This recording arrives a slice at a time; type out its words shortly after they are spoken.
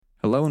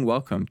Hello and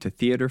welcome to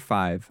Theater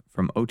 5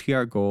 from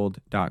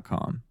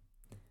OTRGold.com.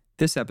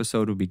 This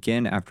episode will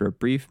begin after a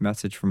brief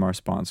message from our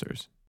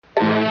sponsors.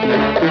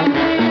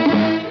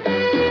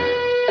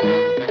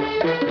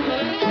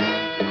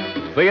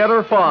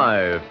 Theater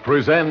 5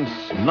 presents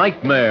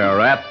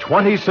Nightmare at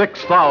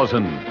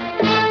 26,000.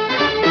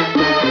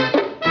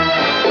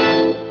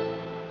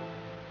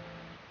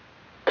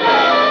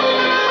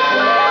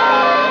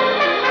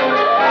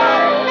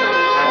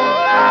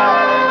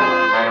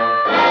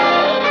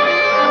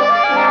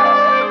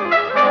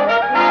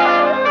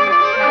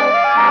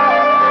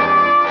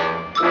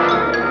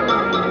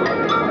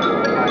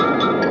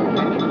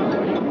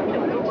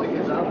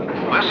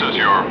 This is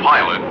your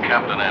pilot,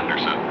 Captain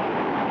Anderson.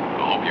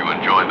 I hope you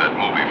enjoyed that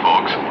movie,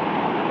 folks.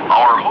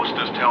 Our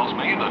hostess tells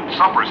me that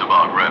supper's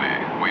about ready.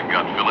 We've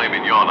got filet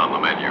mignon on the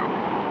menu.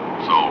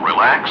 So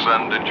relax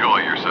and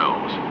enjoy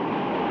yourselves.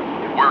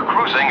 We're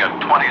cruising at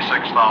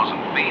 26,000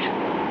 feet.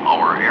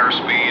 Our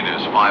airspeed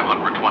is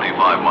 525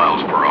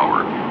 miles per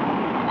hour.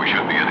 We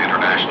should be at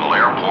International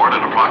Airport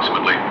at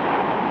approximately...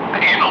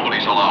 Hey,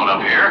 nobody's allowed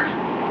up here.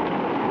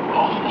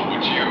 Oh,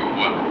 it's you.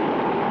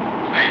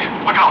 Hey,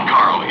 look out,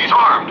 Carl. He's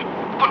armed.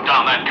 Put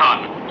down that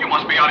gun. You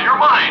must be out of your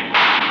mind.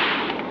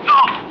 No.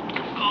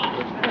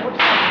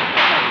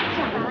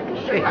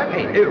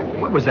 Hey,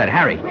 what was that,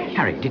 Harry?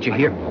 Harry, did you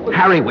hear?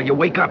 Harry, will you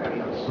wake up?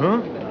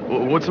 Huh?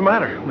 What's the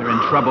matter? We're in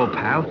trouble,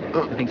 pal.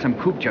 I think some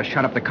kook just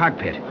shut up the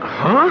cockpit.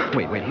 Huh?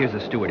 Wait, here's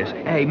the stewardess.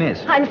 Hey,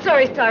 miss. I'm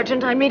sorry,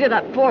 Sergeant. I meet it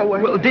up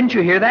forward. Well, didn't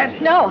you hear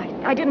that? No,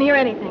 I didn't hear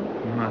anything.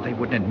 Oh, they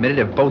wouldn't admit it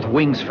if both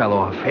wings fell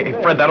off. Hey,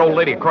 Fred, that old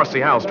lady across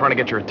the aisle's trying to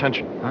get your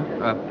attention.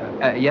 Huh?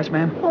 Yes,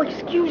 ma'am? Oh,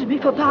 excuse me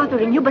for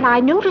bothering you, but I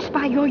noticed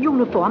by your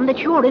uniform that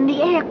you're in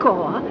the Air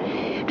Corps.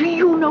 Do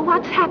you know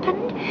what's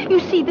happened? You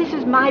see, this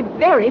is my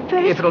very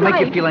first If it'll flight.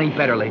 make you feel any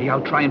better, lady,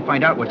 I'll try and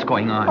find out what's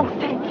going on. Oh,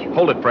 thank you.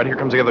 Hold it, Fred. Here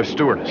comes the other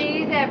stewardess.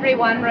 Please,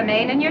 everyone,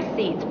 remain in your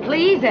seats.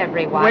 Please,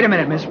 everyone. Wait a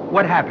minute, miss.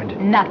 What happened?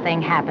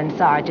 Nothing happened,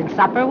 Sergeant.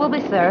 Supper will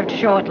be served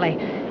shortly.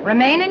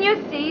 Remain in your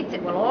seats.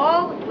 We'll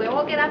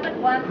all get up at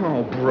once.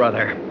 Oh,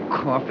 brother.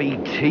 Coffee,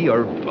 tea,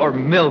 or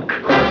milk.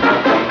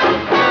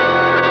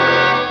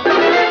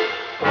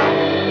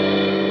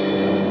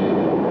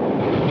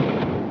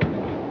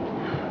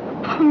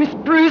 Oh, Miss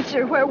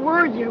Brewster, where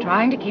were you?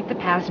 Trying to keep the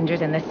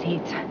passengers in the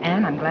seats.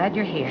 Anne, I'm glad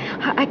you're here.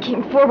 I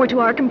came forward to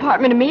our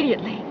compartment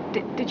immediately.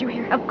 Did you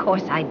hear? Of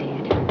course I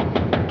did.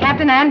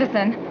 Captain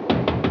Anderson.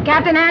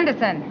 Captain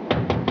Anderson.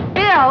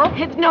 Bill.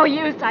 It's no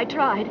use. I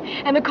tried.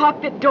 And the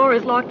cockpit door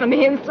is locked from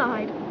the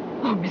inside.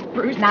 Oh, Miss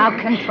Brewster. Now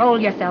control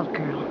yourself,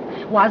 girl.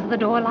 Was the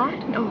door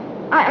locked? No.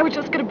 I was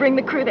just going to bring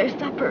the crew their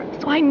supper,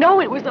 so I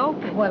know it was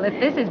open. Well, if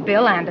this is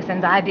Bill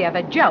Anderson's idea of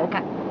a joke,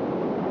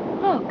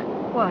 Look.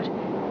 What?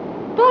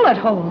 Bullet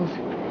holes.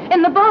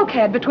 In the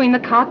bulkhead between the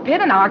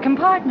cockpit and our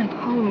compartment.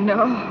 Oh,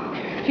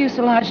 no.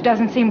 Fuselage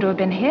doesn't seem to have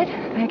been hit.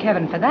 Thank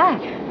heaven for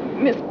that.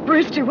 Miss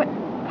Brewster,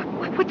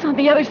 what's on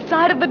the other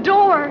side of the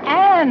door?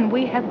 And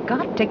we have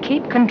got to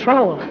keep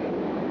control.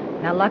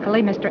 Now,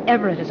 luckily, Mr.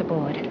 Everett is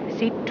aboard.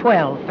 Seat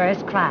 12,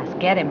 first class.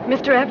 Get him.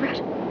 Mr.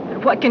 Everett?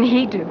 But what can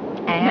he do?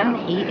 And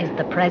he is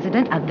the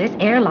president of this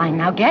airline.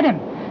 Now, get him.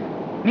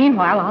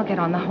 Meanwhile, I'll get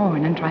on the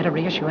horn and try to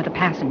reassure the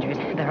passengers.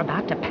 They're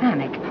about to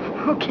panic.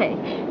 Okay.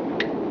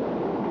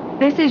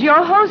 This is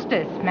your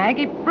hostess,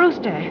 Maggie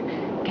Brewster.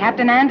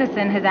 Captain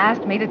Anderson has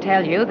asked me to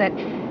tell you that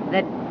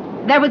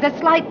there was a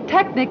slight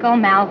technical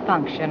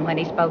malfunction when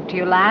he spoke to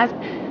you last.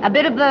 A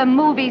bit of the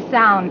movie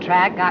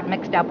soundtrack got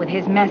mixed up with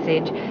his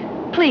message.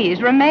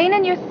 Please remain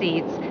in your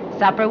seats.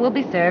 Supper will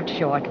be served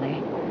shortly.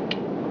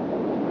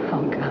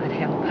 Oh, God,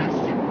 help us.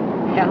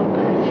 Help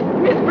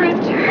us. Miss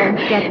Brewster.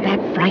 Oh, get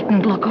that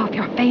frightened look off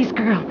your face,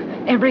 girl.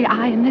 Every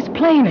eye in this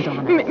plane is on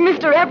us.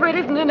 Mr. Everett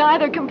isn't in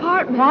either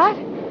compartment. What?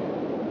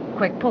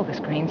 Quick, pull the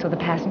screen so the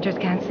passengers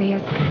can't see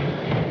us.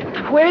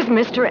 Where's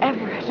Mr.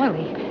 Everett? Well,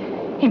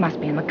 he must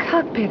be in the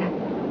cockpit.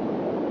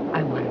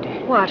 I wonder.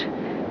 What?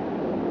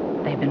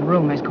 There have been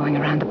rumors going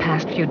around the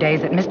past few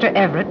days that Mr.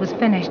 Everett was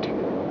finished,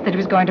 that he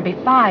was going to be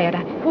fired.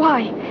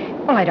 Why?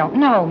 Well, I don't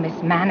know.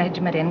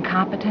 Mismanagement,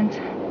 incompetence.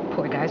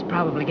 Poor guy's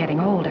probably getting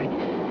older.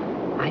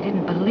 I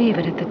didn't believe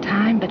it at the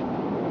time, but...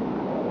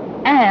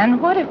 Anne,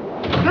 what if...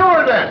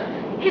 Stewardess!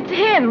 It's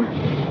him.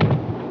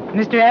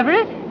 Mr.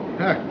 Everett?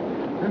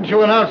 Didn't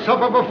you announce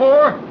supper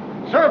before?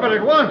 Serve it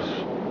at once.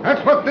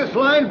 That's what this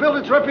line built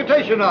its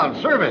reputation on,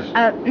 service.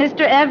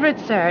 Mr. Everett,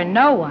 sir,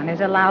 no one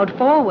is allowed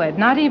forward,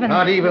 not even...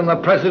 Not even the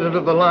president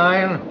of the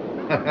line?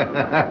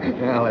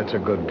 Well, that's a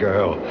good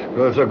girl.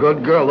 That's a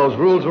good girl. Those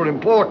rules are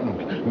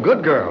important.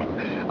 Good girl.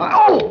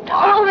 Oh,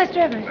 Mr.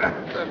 Everett. I'm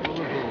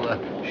a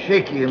little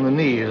shaky in the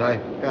knees.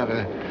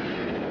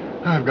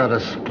 I've got a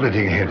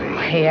splitting headache.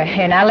 Here,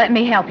 now let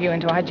me help you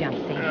into our jump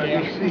seat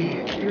here.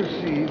 You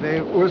see,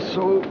 they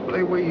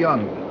were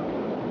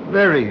young.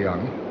 Very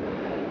young.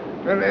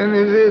 And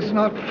it is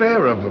not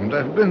fair of them to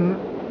have been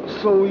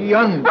so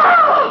young.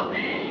 Oh!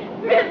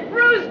 Miss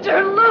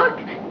Brewster, look!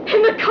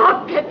 In the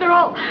cockpit, they're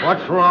all...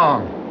 What's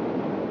wrong?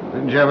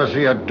 Didn't you ever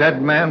see a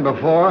dead man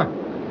before?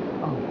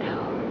 Oh,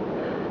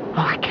 no.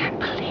 Oh, I can't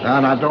believe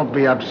Now, don't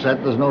be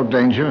upset. There's no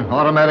danger.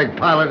 Automatic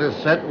pilot is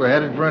set. We're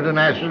headed for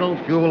international.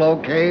 Fuel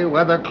okay.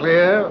 Weather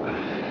clear.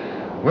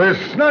 We're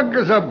snug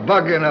as a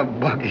bug in a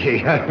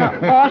buggy.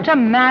 The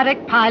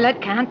automatic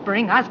pilot can't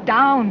bring us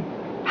down.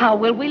 How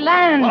will we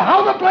land? Well,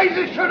 how the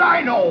blazes should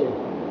I know?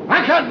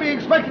 I can't be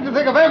expected to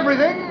think of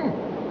everything.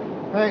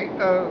 Hey,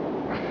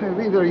 have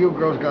either of you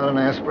girls got an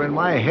aspirin?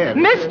 My head.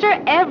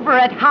 Mr.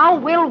 Everett, how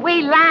will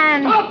we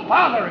land? Stop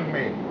bothering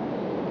me.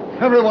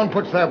 Everyone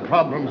puts their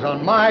problems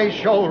on my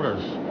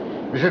shoulders.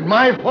 Is it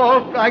my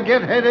fault I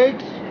get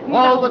headaches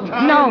all the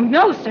time?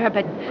 No, sir,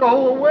 but...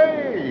 Go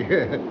away.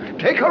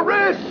 Take a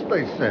rest,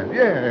 they said.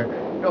 Yeah.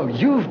 No,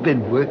 you've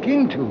been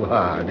working too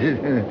hard.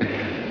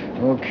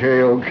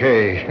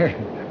 Okay.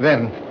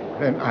 Then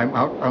I'm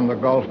out on the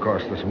golf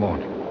course this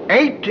morning.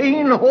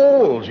 18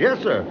 holes,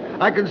 yes, sir.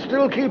 I can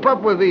still keep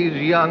up with these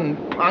young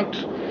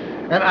punks.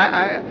 And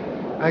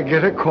I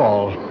get a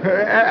call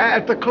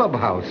at the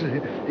clubhouse.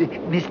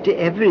 Mr.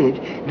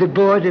 Everett, the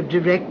board of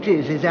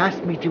directors has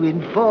asked me to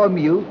inform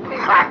you.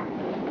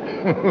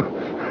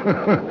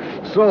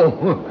 So,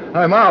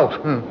 I'm out.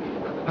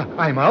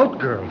 I'm out,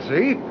 girl,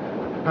 see?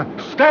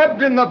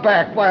 Stabbed in the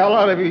back by a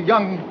lot of you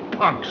young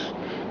punks.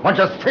 Bunch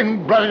of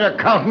thin-blooded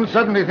accountants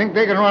suddenly think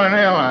they can run an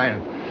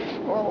airline.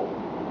 Well,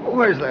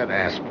 where's that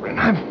aspirin?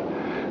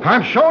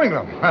 I'm showing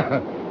them.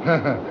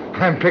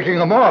 I'm picking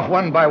them off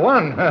one by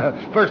one.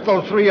 First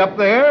those 3 up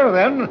there,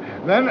 then...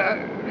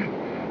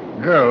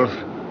 Girls,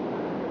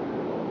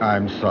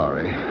 I'm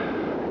sorry.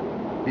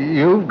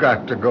 You've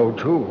got to go,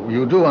 too.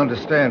 You do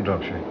understand,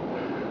 don't you?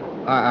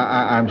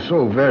 I'm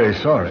so very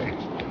sorry.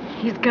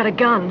 He's got a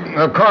gun.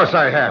 Of course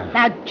I have.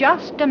 Now,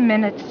 just a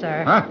minute,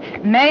 sir. Huh?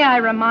 May I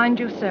remind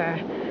you, sir,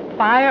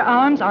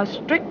 firearms are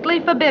strictly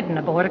forbidden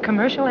aboard a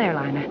commercial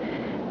airliner.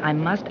 I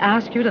must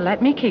ask you to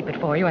let me keep it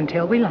for you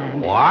until we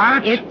land.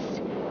 What?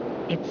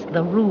 It's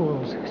the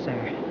rules,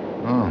 sir.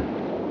 Oh,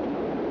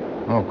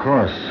 of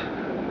course.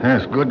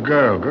 Yes, good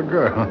girl.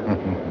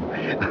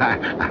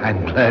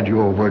 I'm glad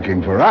you're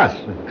working for us.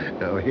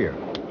 Here.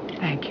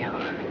 Thank you.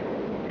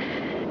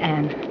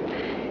 And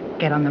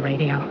get on the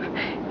radio.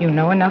 You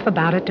know enough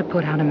about it to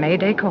put out a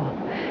Mayday call.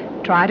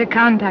 Try to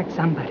contact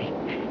somebody.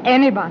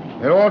 Anybody.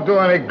 It won't do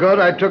any good.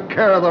 I took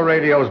care of the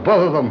radios,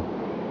 both of them.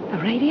 The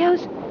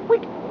radios?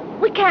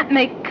 We can't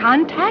make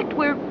contact.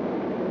 We're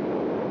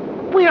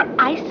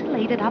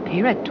isolated up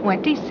here at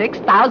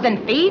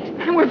 26,000 feet.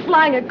 And we're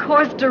flying a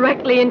course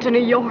directly into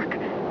New York.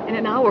 In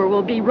an hour,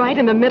 we'll be right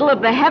in the middle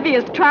of the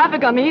heaviest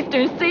traffic on the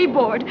eastern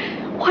seaboard.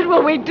 What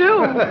will we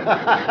do?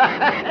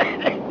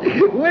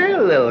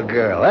 Well, little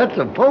girl, that's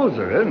a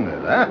poser, isn't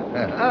it,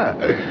 huh?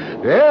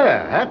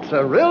 Yeah, that's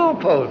a real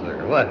poser.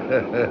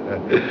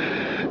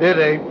 It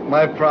ain't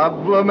my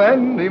problem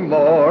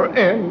anymore. It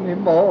ain't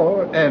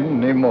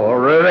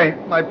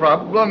my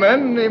problem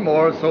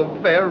anymore, so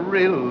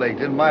very late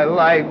in my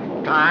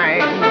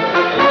lifetime.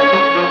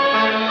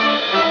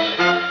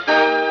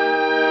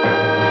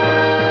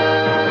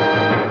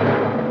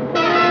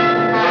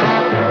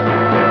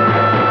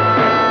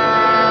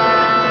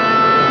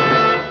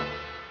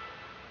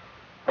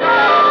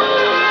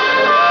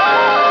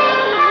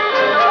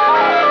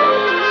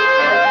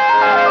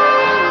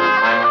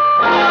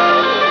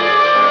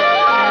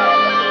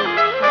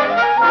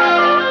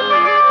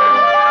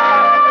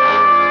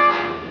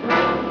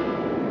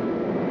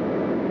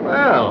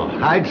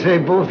 I'd say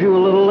both you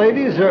little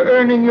ladies are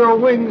earning your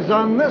wings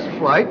on this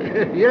flight.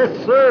 Yes,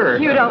 sir.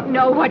 You don't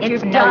know what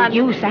you've It's done.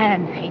 no use,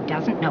 Anne. He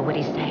doesn't know what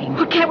he's saying.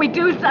 Well, can't we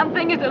do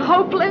something? Is it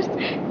hopeless?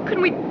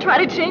 Couldn't we try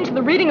to change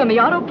the reading on the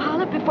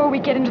autopilot before we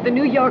get into the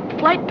New York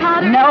flight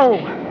pattern?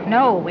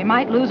 No, we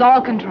might lose all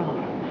control.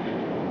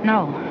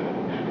 No,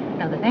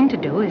 the thing to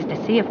do is to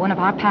see if one of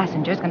our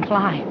passengers can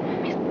fly.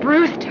 Miss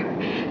Brewster,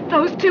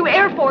 those 2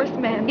 Air Force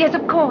men. Yes,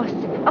 of course,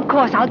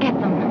 I'll get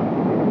them.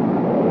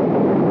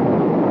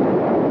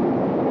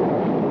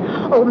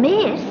 Oh,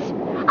 miss,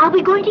 are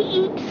we going to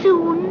eat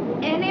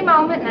soon? Any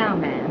moment now,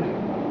 ma'am.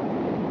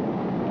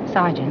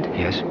 Sergeant.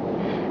 Yes?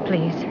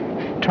 Please,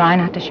 try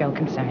not to show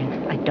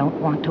concern. I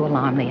don't want to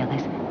alarm the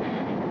others.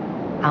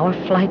 Our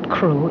flight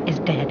crew is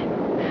dead.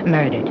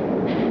 Murdered.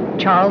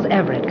 Charles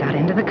Everett got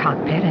into the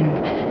cockpit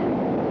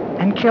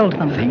and killed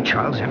them. The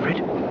Charles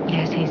Everett?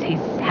 Yes, he's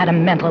had a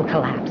mental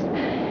collapse.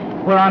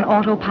 We're on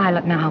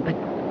autopilot now, but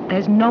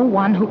there's no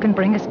one who can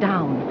bring us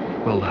down.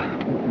 Well,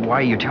 why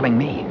are you telling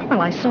me?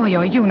 Well, I saw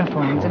your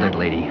uniforms Hold it,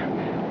 lady.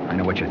 I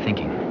know what you're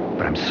thinking,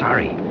 but I'm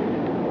sorry.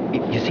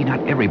 You see,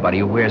 not everybody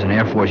who wears an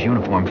Air Force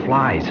uniform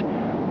flies.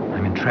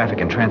 I'm in traffic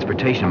and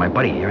transportation, and my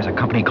buddy here is a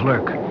company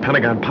clerk.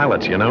 Pentagon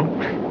pilots, you know?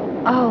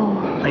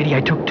 Oh, Lady,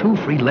 I took 2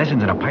 free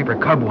lessons in a Piper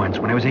Cub once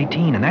when I was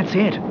 18, and that's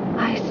it.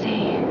 I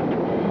see.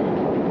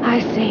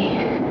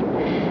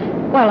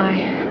 Well,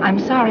 I'm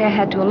sorry I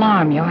had to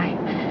alarm you.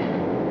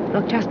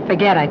 Look, just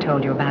forget I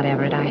told you about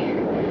Everett.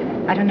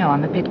 I don't know,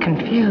 I'm a bit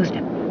confused.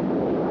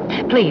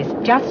 Please,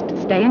 just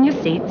stay in your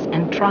seats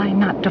and try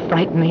not to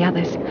frighten the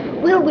others.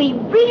 Will we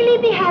really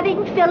be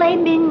having filet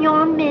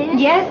mignon, miss?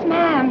 Yes,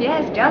 ma'am,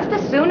 yes, just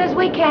as soon as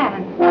we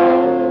can.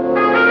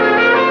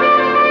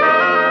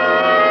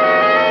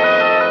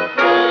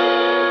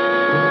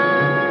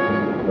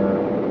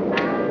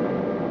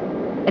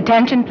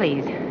 Attention,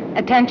 please.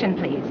 Attention,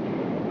 please.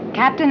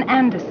 Captain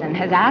Anderson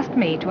has asked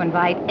me to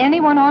invite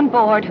anyone on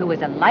board who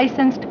is a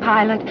licensed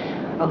pilot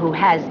or who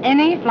has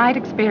any flight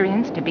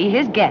experience to be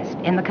his guest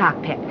in the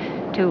cockpit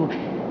to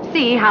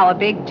see how a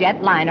big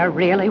jetliner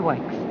really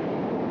works.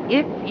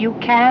 If you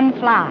can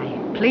fly,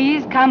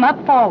 please come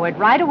up forward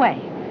right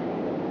away.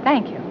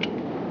 Thank you.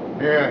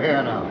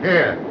 Here now,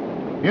 here.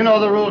 You know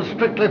the rules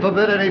strictly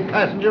forbid any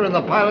passenger in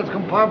the pilot's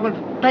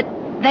compartment? But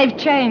they've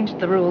changed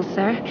the rules,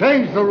 sir.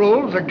 Changed the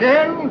rules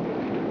again?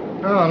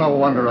 Oh, no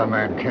wonder a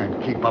man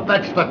can't keep up.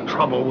 That's the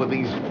trouble with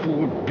these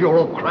fool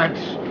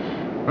bureaucrats.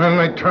 Then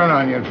they turn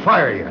on you and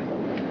fire you.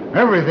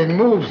 Everything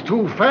moves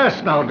too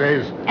fast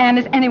nowadays. And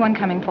is anyone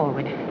coming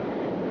forward?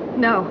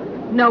 No,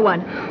 no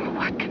one.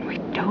 What can we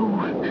do?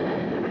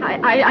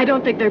 I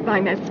don't think they're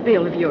buying that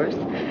spiel of yours.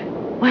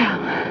 Well,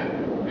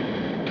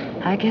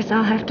 I guess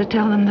I'll have to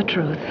tell them the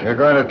truth. You're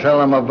going to tell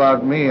them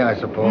about me, I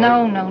suppose.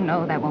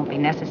 No, that won't be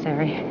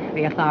necessary.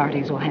 The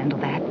authorities will handle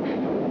that.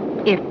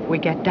 If we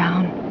get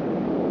down.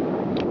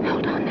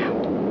 Hold on now.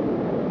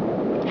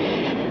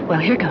 Well,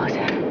 here goes.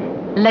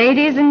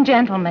 Ladies and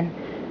gentlemen,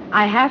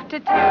 I have to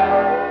tell...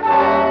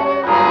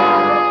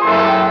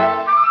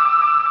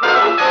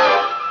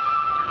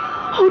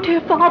 Oh,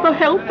 dear Father,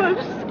 help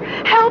us.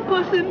 Help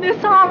us in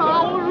this our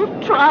hour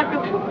of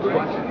trial.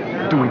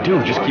 What do we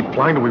do? Just keep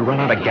flying till we run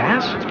out of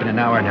gas? It's been an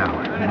hour now.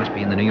 We must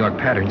be in the New York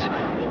patterns.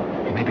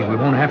 Maybe we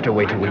won't have to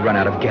wait till we run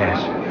out of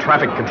gas.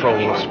 Traffic control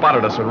will have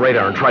spotted us on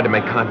radar and tried to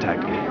make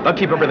contact. They'll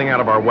keep everything out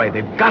of our way.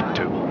 They've got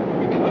to.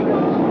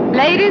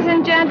 Ladies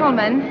and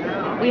gentlemen,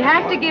 we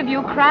have to give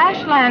you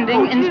crash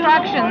landing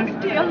instructions.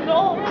 Dear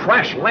Lord.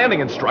 Crash landing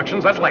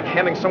instructions? That's like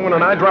handing someone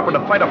an eyedropper to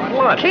fight a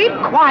flood. Keep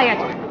quiet.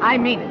 I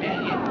mean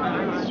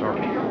it.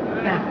 Sorry.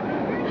 Now,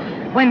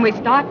 when we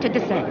start to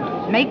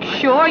descend, make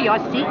sure your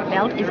seat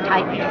belt is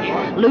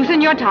tightened.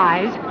 Loosen your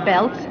ties,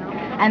 belts,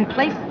 and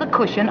place the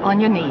cushion on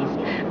your knees.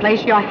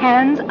 Place your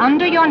hands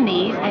under your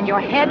knees and your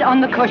head on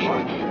the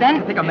cushion.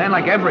 Then... I think a man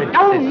like Everett...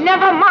 Oh,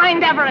 never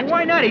mind, Everett.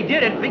 Why not? He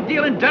did it. Big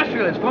deal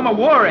industrialist, former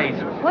war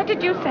ace. What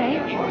did you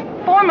say?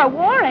 Former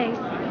war ace?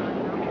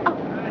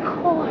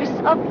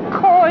 Of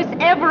course,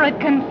 Everett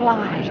can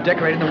fly. He's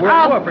decorated in the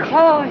World War for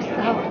sure.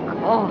 Of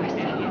course.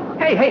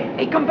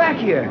 Hey, come back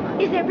here.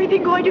 Is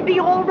everything going to be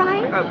all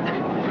right?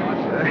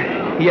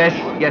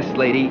 Yes,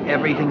 lady.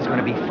 Everything's going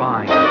to be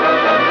fine.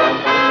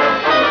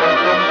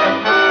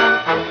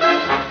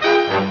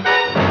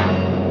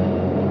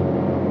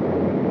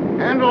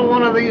 Handle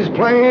one of these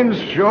planes?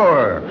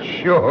 Sure.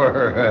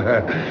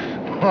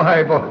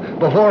 Why,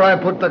 before I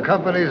put the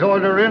company's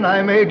order in,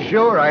 I made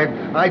sure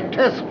I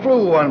test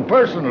flew one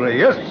personally.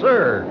 Yes,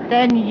 sir.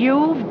 Then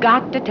you've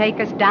got to take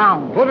us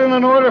down. Put in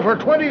an order for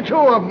 22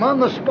 of them on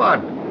the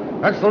spot.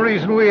 That's the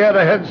reason we had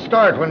a head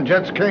start when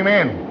jets came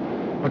in.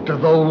 But do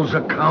those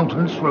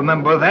accountants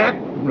remember that?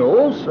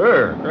 No,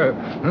 sir.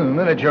 The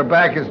minute your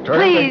back is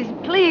turned...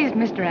 Please,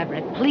 Mr.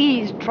 Everett,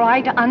 please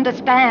try to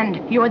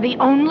understand. You're the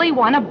only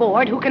one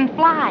aboard who can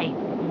fly.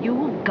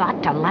 You've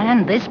got to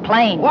land this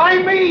plane. Why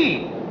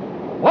me?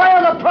 Why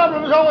are the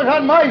problems always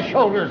on my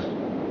shoulders?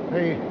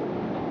 Hey,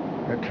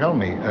 tell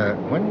me,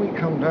 when we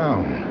come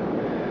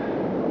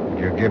down,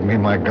 will you give me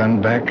my gun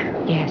back?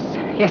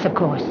 Yes, of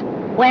course.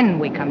 When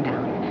we come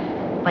down.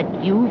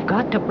 But you've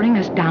got to bring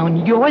us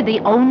down. You're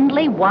the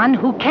only one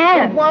who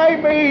can. Why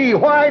me?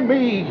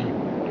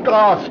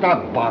 Oh,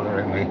 stop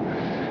bothering me.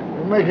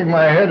 You're making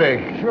my head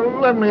ache.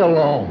 Let me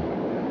alone.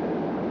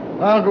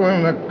 I'll go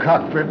in the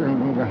cockpit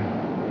and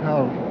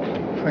I'll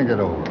think it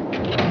over.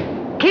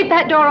 Keep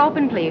that door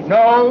open, please.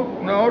 No,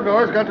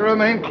 door's got to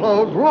remain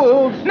closed.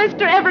 Rules.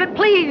 Mr. Everett,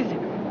 please.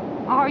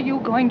 Are you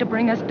going to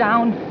bring us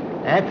down?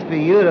 That's for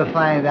you to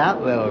find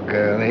out, little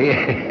girlie.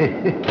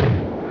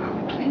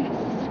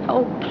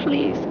 Oh,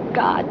 please,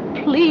 God,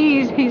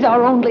 please. He's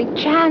our only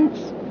chance.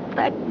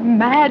 That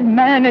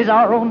madman is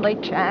our only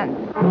chance.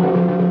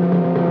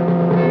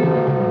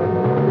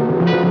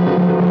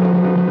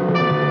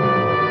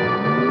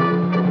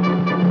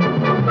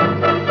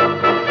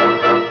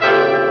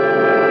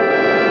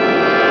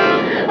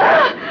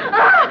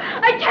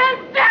 I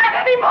can't stand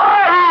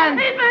anymore! Anne!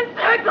 He's been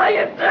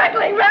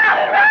circling round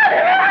and round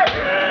and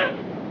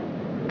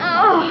round!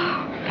 Oh!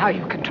 Now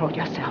you control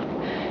yourself.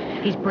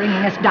 He's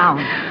bringing us down.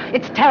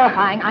 It's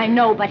terrifying, I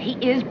know, but he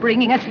is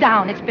bringing us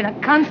down. It's been a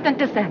constant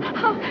descent.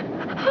 How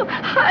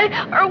high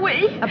are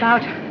we?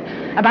 About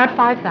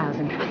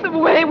 5,000. The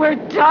way we're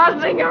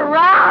tossing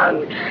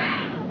around.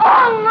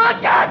 Oh,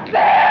 look out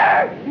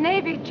there!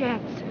 Navy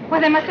jets.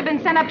 Well, they must have been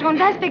sent up to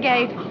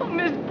investigate. Oh,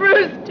 Miss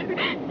Brewster,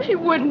 he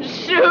wouldn't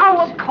shoot. Oh,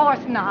 of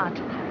course not.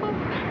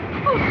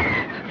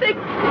 They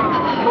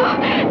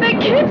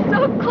keep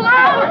so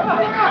close.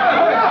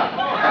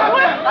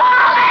 We're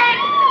falling!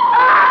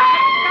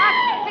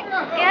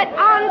 Get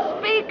on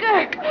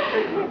speaker.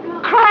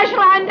 Crash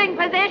landing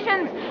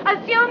positions.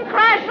 Assume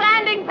crash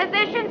landing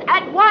positions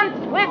at once.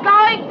 We're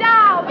going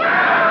down.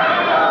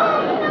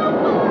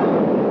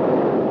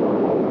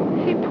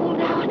 He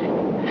pulled out.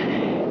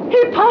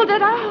 He pulled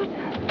it out.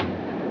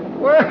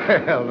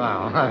 Well,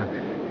 now,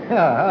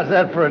 How's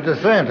that for a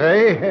descent,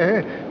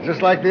 eh?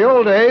 Just like the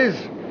old days.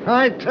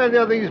 I tell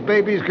you, these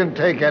babies can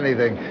take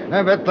anything.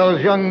 I bet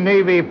those young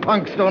Navy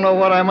punks don't know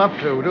what I'm up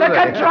to, do The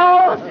they?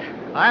 controls!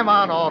 I'm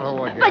on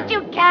auto again. But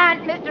you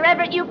can't, Mr.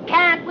 Everett. You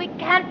can't. We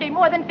can't be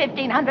more than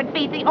 1,500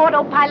 feet. The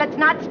autopilot's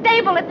not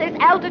stable at this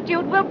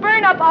altitude. We'll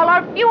burn up all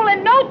our fuel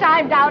in no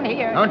time down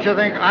here. Don't you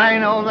think I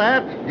know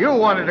that? You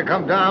wanted to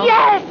come down.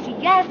 Yes,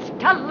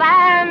 to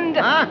land.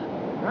 Huh?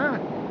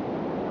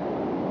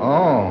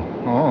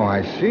 Oh,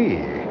 I see.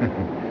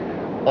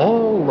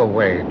 All the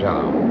way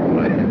down.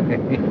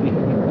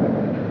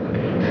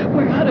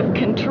 We're out of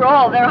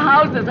control. There are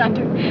houses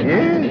under.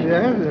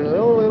 Yes,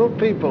 little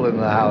people in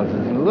the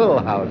houses, little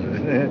houses.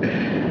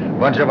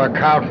 Bunch of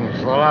accountants,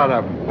 a lot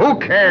of them. Who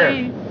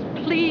cares?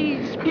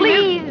 Please,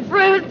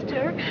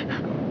 Brewster.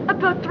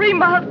 About 3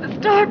 miles to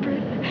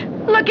starboard.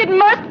 Look, it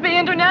must be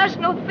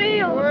international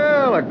field.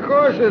 Well, of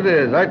course it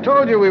is. I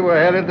told you we were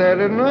headed there,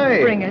 didn't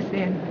I? Bring us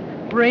in.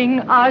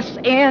 Bring us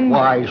in.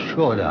 Why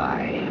should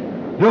I?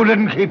 You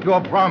didn't keep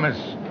your promise.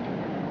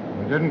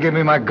 You didn't give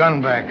me my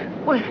gun back.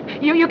 Well,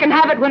 you can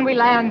have it when we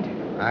land.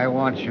 I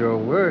want your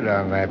word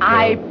on that, girl.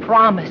 I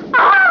promise.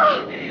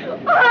 Oh,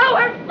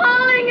 we're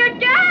falling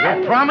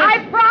again. You promise? I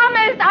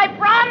promise.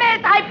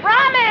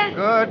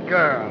 Good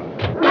girl.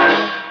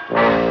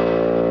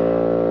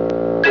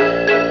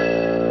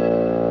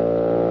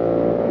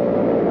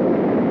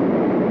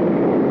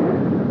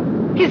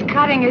 He's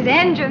cutting his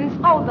engines.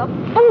 Oh, the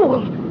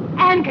fool.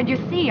 Anne, can you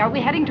see? Are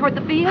we heading toward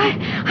the field?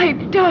 I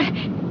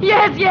don't.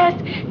 Yes.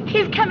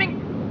 He's coming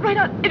right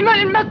on.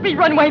 It must be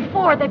runway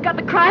 4. They've got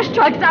the crash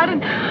trucks out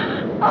and...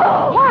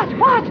 Oh,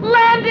 What?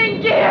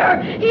 landing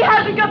gear. He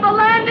hasn't got the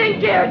landing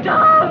gear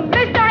down.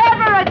 Mr.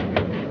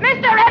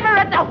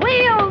 Everett, the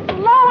wheels.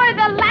 Lower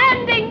the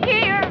landing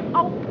gear.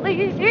 Oh,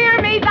 please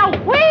hear me. The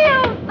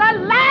wheels, the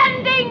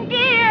landing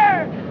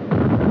gear.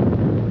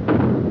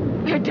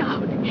 They're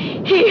down.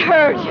 He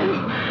heard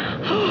you.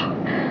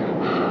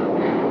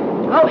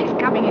 Oh, he's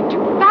coming in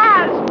too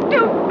fast.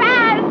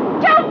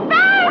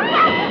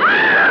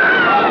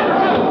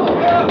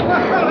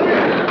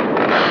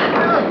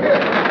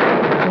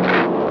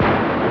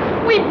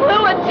 We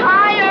blew a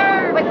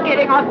tire. We're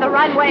skidding off the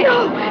runway.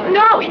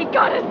 No, he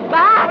got us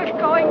back. We're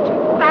going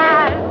too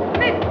fast.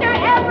 Mr.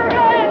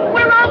 Everett,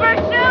 we're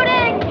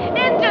overshooting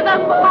into the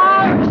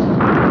marsh.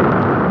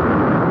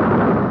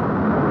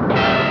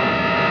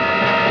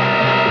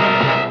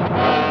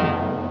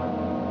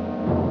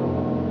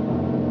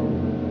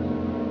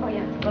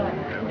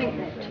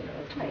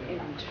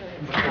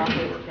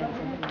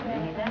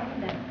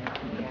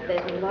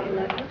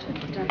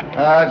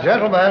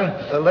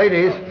 Gentlemen,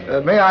 ladies,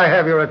 may I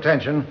have your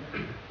attention?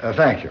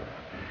 Thank you.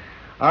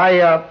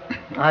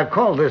 I've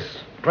called this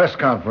press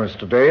conference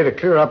today to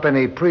clear up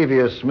any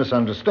previous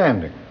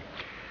misunderstanding.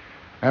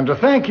 And to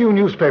thank you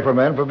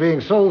newspapermen for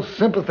being so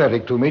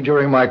sympathetic to me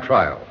during my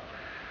trial.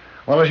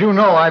 Well, as you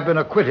know, I've been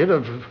acquitted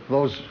of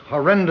those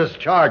horrendous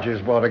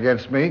charges brought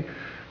against me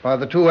by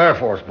the 2 Air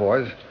Force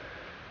boys.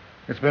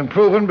 It's been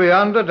proven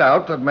beyond a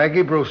doubt that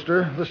Maggie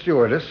Brewster, the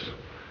stewardess,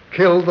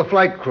 killed the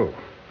flight crew.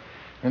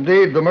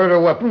 Indeed, the murder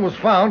weapon was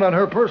found on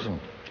her person.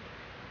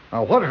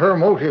 Now, what her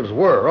motives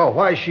were, or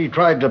why she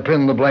tried to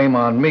pin the blame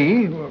on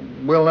me,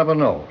 we'll never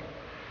know.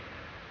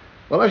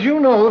 Well, as you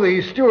know,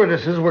 the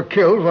stewardesses were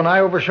killed when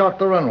I overshot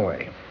the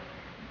runway.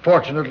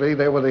 Fortunately,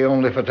 they were the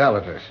only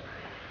fatalities.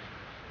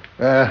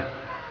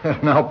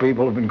 Now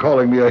people have been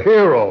calling me a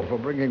hero for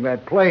bringing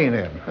that plane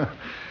in.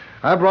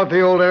 I brought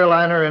the old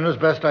airliner in as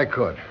best I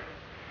could.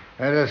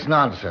 And it's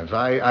nonsense.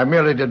 I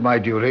merely did my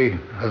duty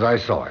as I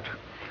saw it.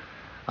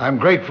 I'm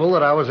grateful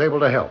that I was able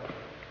to help.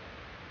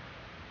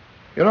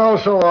 You know,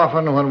 so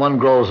often when one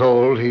grows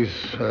old, he's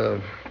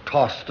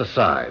tossed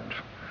aside.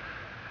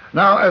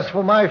 Now, as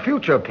for my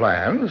future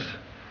plans,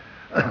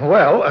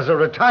 well, as a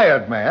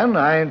retired man,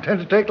 I intend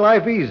to take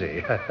life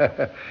easy.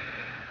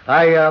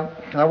 I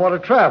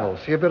want to travel,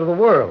 see a bit of the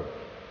world.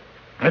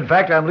 In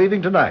fact, I'm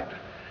leaving tonight.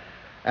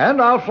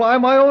 And I'll fly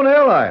my own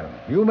airline,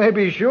 you may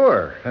be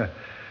sure.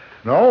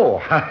 No,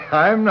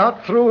 I'm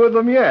not through with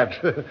them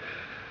yet.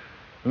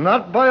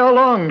 Not by a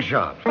long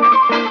shot.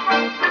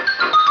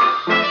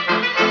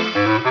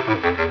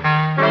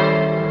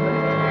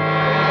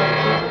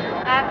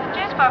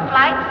 Passengers for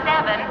Flight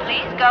 7,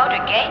 please go to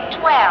Gate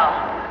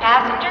 12.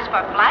 Passengers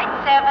for Flight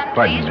 7,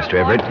 Pardon me, Mr.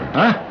 Everett.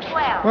 Huh?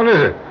 12. What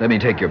is it? Let me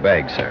take your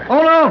bag, sir.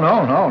 Oh,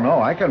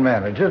 no. I can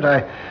manage it.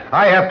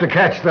 I have to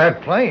catch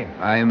that plane.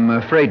 I'm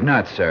afraid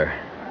not, sir.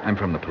 I'm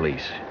from the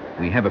police.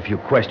 We have a few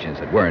questions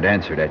that weren't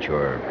answered at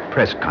your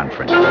press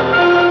conference.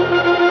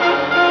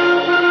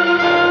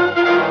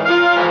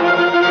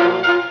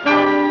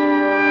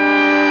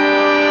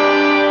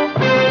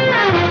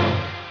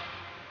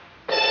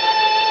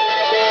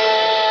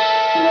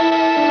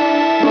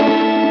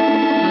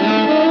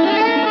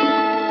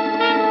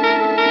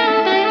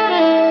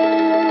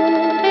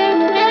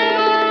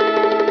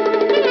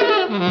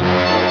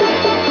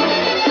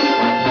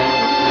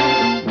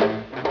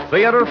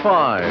 Theater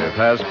 5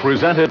 has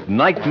presented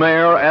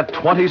Nightmare at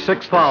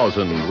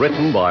 26,000,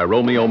 written by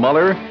Romeo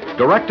Muller,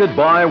 directed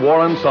by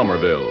Warren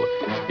Somerville.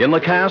 In the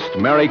cast,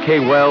 Mary Kay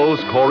Wells,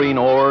 Corrine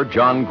Orr,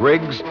 John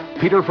Griggs,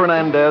 Peter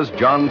Fernandez,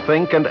 John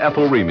Fink, and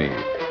Ethel Remy.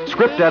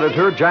 Script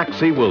editor, Jack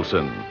C.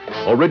 Wilson.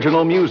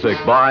 Original music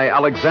by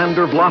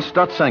Alexander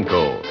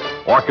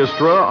Vlastotsenko.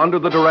 Orchestra under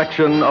the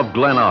direction of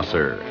Glenn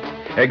Osser.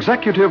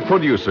 Executive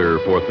producer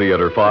for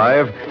Theater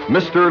 5,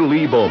 Mr.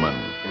 Lee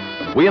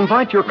Bowman. We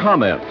invite your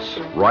comments.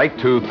 Write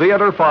to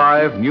Theater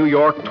 5, New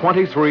York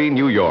 23,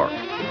 New York.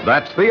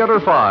 That's Theater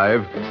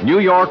 5, New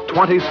York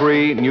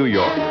 23, New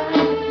York.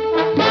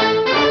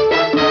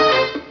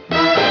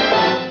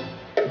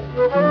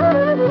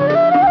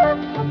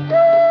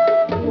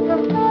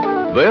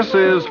 This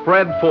is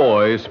Fred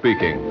Foy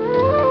speaking.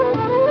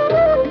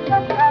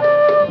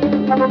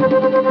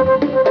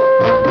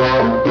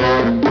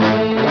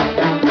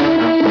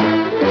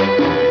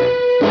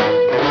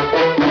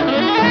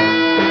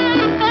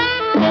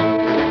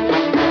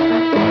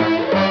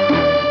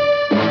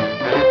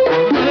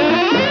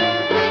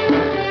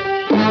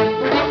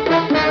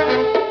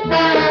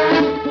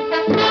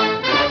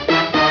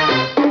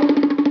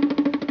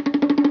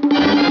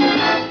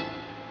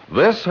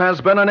 This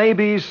has been an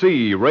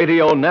ABC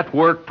Radio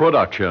Network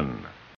production.